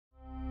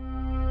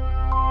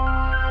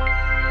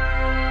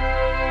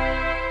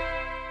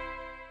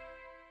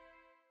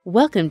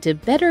Welcome to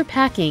Better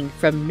Packing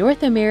from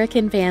North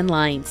American Van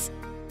Lines.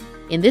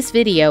 In this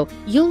video,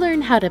 you'll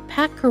learn how to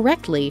pack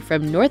correctly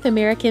from North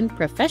American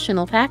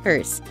professional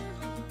packers.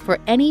 For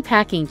any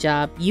packing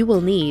job, you will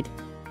need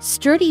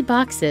sturdy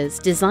boxes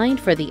designed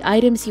for the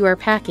items you are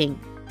packing,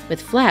 with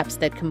flaps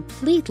that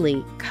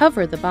completely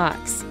cover the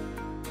box,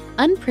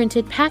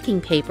 unprinted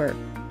packing paper,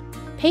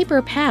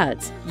 paper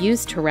pads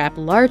used to wrap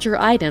larger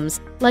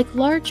items like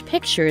large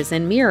pictures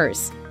and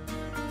mirrors,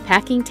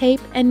 packing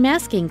tape and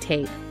masking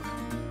tape,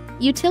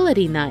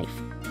 utility knife,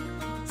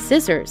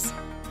 scissors,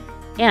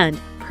 and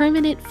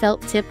permanent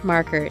felt tip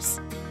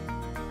markers.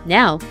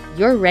 Now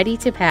you're ready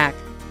to pack.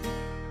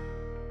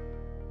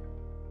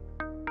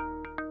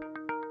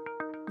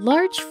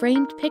 Large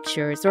framed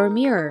pictures or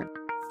mirror.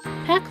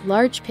 Pack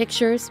large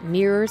pictures,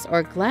 mirrors,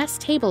 or glass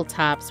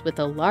tabletops with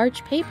a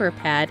large paper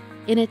pad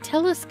in a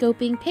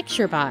telescoping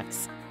picture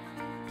box.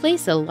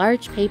 Place a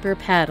large paper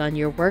pad on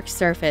your work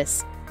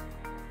surface.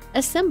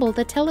 Assemble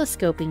the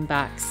telescoping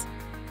box.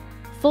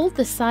 Fold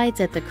the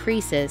sides at the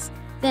creases,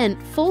 then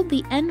fold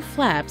the end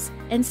flaps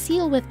and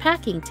seal with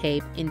packing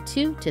tape in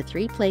 2 to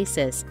 3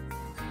 places.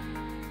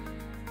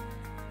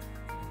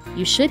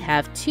 You should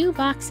have 2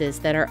 boxes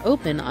that are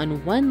open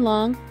on one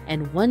long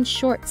and one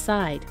short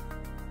side.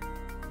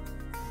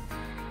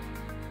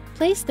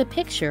 Place the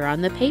picture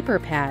on the paper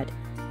pad.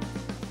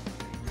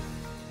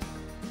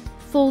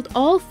 Fold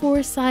all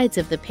 4 sides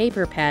of the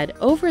paper pad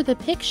over the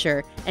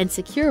picture and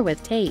secure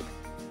with tape.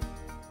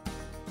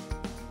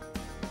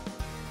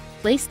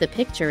 Place the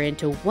picture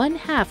into one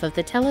half of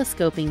the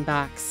telescoping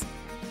box.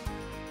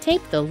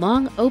 Tape the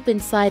long open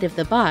side of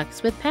the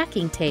box with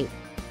packing tape.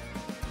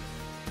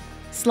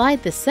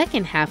 Slide the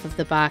second half of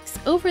the box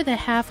over the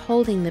half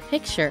holding the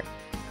picture,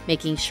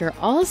 making sure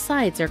all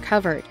sides are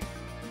covered.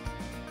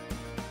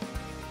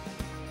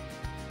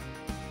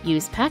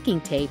 Use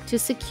packing tape to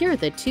secure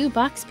the 2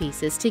 box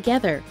pieces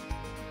together.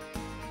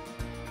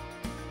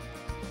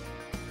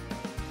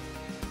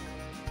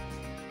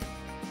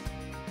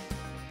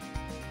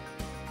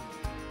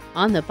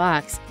 On the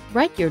box,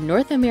 write your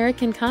North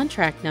American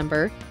contract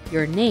number,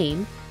 your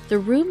name, the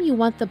room you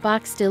want the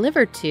box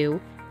delivered to,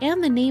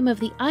 and the name of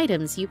the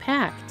items you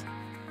packed.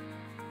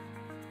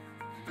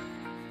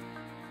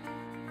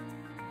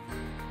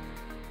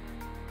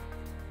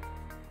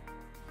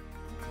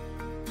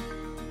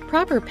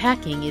 Proper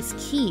packing is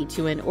key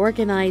to an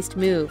organized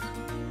move.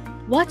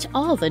 Watch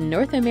all the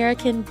North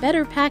American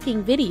Better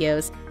Packing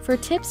videos for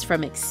tips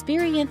from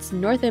experienced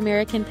North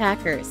American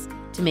packers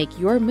to make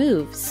your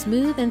move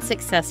smooth and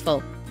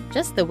successful,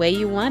 just the way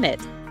you want it.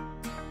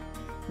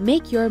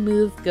 Make your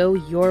move go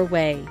your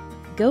way.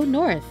 Go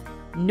north,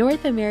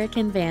 North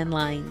American Van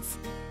Lines.